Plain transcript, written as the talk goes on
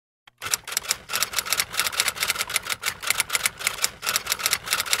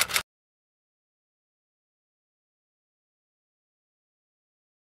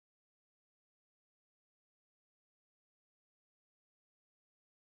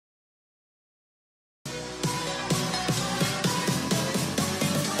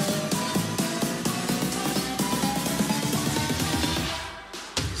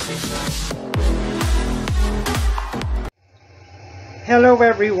Hello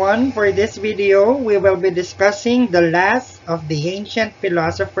everyone, for this video we will be discussing the last of the ancient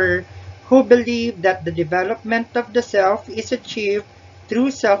philosopher who believed that the development of the self is achieved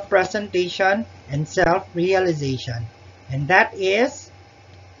through self-presentation and self-realization, and that is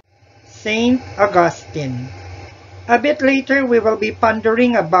Saint Augustine. A bit later we will be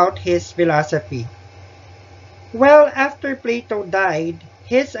pondering about his philosophy. Well, after Plato died,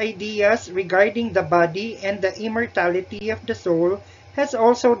 his ideas regarding the body and the immortality of the soul has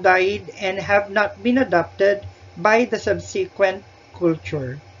also died and have not been adopted by the subsequent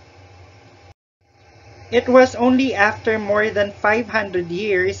culture. It was only after more than 500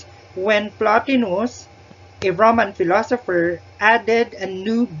 years when Plotinus, a Roman philosopher, added a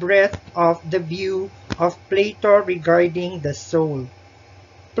new breadth of the view of Plato regarding the soul.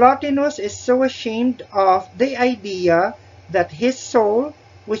 Plotinus is so ashamed of the idea that his soul,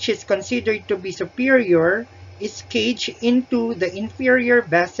 which is considered to be superior, is caged into the inferior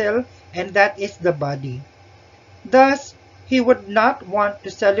vessel, and that is the body. Thus, he would not want to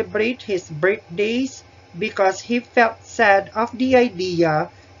celebrate his birthdays because he felt sad of the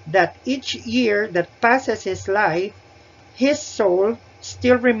idea that each year that passes his life, his soul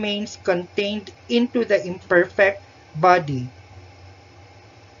still remains contained into the imperfect body.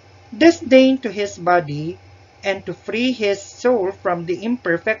 Disdain to his body, and to free his soul from the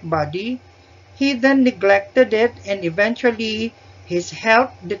imperfect body, he then neglected it, and eventually his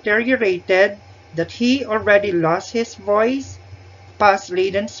health deteriorated that he already lost his voice,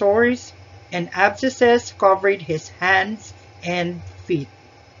 pus-laden sores, and abscesses covered his hands and feet.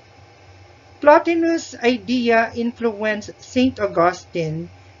 Plotinus' idea influenced St. Augustine,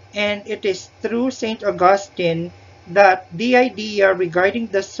 and it is through St. Augustine that the idea regarding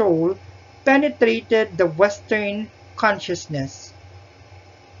the soul penetrated the Western consciousness.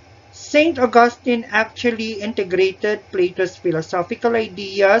 St. Augustine actually integrated Plato's philosophical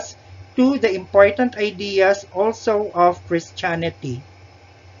ideas to the important ideas also of Christianity.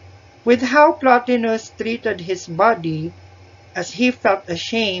 With how Plotinus treated his body, as he felt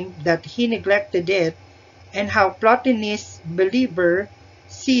ashamed that he neglected it, and how Plotinist believers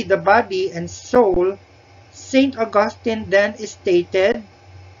see the body and soul, St. Augustine then stated,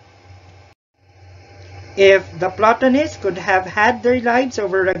 if the Platonists could have had their lives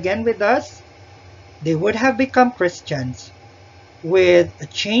over again with us, they would have become Christians, with a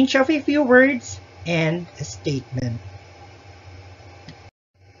change of a few words and a statement.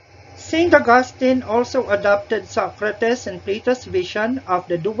 St. Augustine also adopted Socrates and Plato's vision of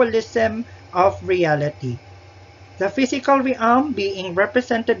the dualism of reality, the physical realm being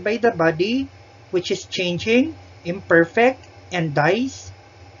represented by the body, which is changing, imperfect, and dies,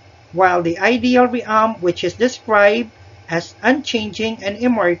 while the ideal realm, which is described as unchanging and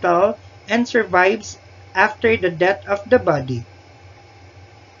immortal and survives after the death of the body.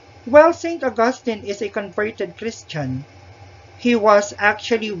 While St. Augustine is a converted Christian, he was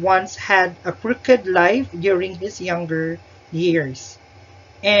actually once had a crooked life during his younger years,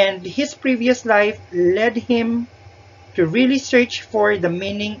 and his previous life led him to really search for the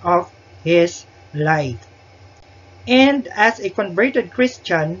meaning of his life. And as a converted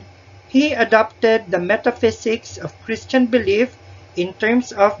Christian, he adopted the metaphysics of Christian belief in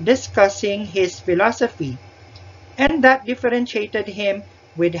terms of discussing his philosophy, and that differentiated him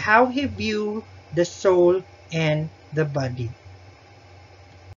with how he viewed the soul and the body.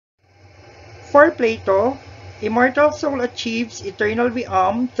 For Plato, immortal soul achieves eternal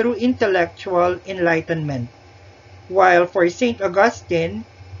realm through intellectual enlightenment, while for St. Augustine,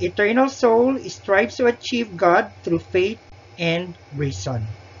 eternal soul strives to achieve God through faith and reason.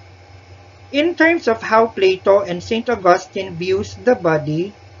 In terms of how Plato and St. Augustine views the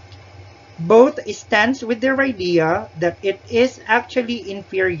body, both stands with their idea that it is actually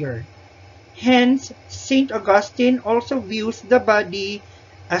inferior. Hence, St. Augustine also views the body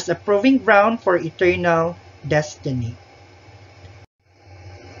as a proving ground for eternal destiny.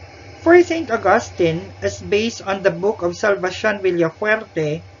 For St. Augustine, as based on the book of Salvacion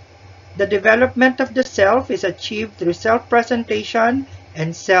Villafuerte, the development of the self is achieved through self-presentation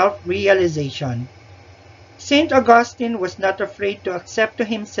and self-realization. St. Augustine was not afraid to accept to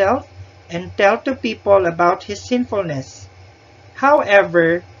himself and tell to people about his sinfulness.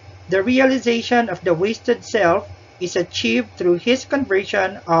 However, the realization of the wasted self is achieved through his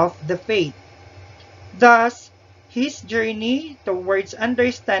conversion of the faith. Thus, his journey towards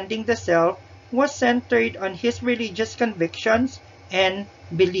understanding the self was centered on his religious convictions and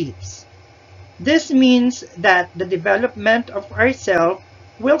beliefs. This means that the development of ourself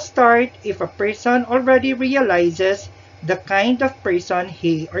will start if a person already realizes the kind of person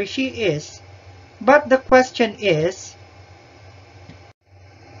he or she is. But the question is,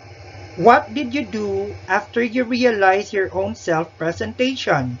 What did you do after you realized your own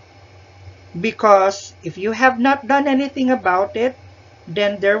self-presentation? Because if you have not done anything about it,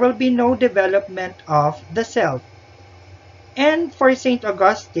 then there will be no development of the self. And for St.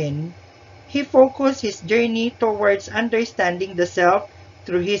 Augustine, he focused his journey towards understanding the self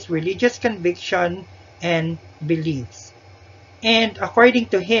through his religious conviction and beliefs. And according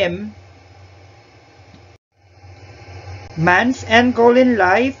to him, man's end goal in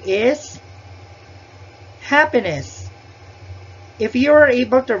life is happiness. If you are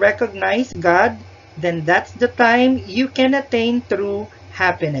able to recognize God, then that's the time you can attain true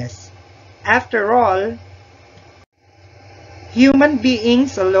happiness. After all, human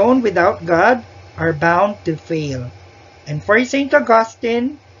beings alone without God are bound to fail. And for St.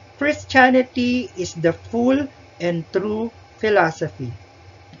 Augustine, Christianity is the full and true philosophy.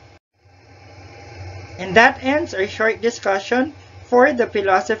 And that ends our short discussion for the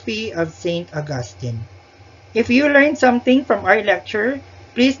philosophy of St. Augustine. If you learned something from our lecture,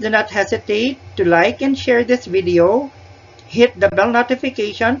 please do not hesitate to like and share this video, hit the bell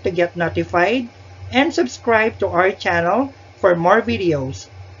notification to get notified, and subscribe to our channel for more videos.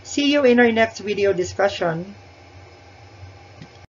 See you in our next video discussion.